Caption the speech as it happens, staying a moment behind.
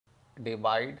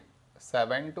divide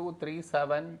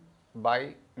 7237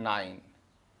 by 9.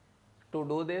 To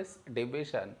do this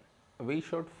division, we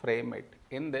should frame it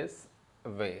in this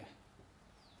way.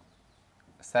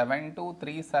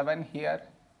 7237 here,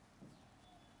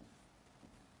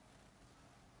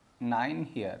 9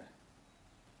 here.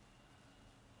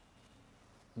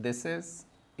 This is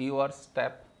your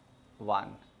step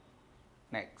 1.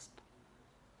 Next,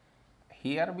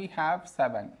 here we have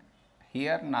 7,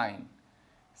 here 9.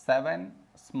 7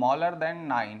 smaller than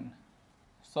 9,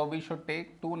 so we should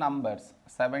take two numbers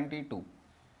 72.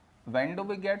 When do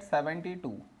we get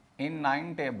 72? In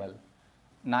 9 table,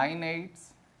 9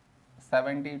 8s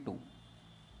 72.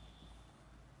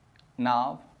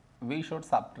 Now we should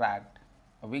subtract,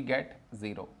 we get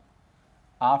 0.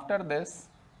 After this,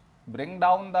 bring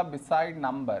down the beside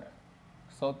number,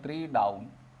 so 3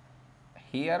 down.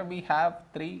 Here we have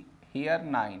 3, here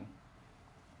 9.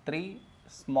 3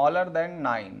 smaller than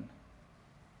 9,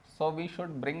 so we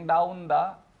should bring down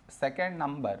the second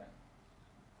number,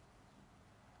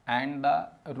 and the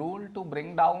rule to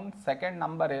bring down second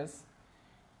number is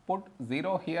put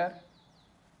 0 here,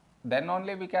 then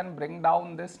only we can bring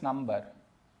down this number,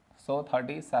 so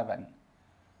 37.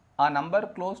 A number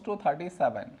close to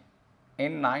 37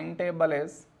 in 9 table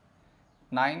is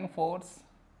 9 4s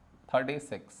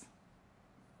 36.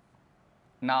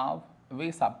 Now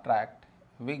we subtract,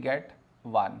 we get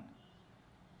 1.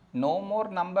 No more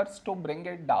numbers to bring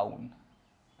it down,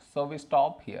 so we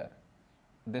stop here.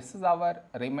 This is our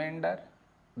remainder,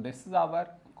 this is our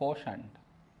quotient.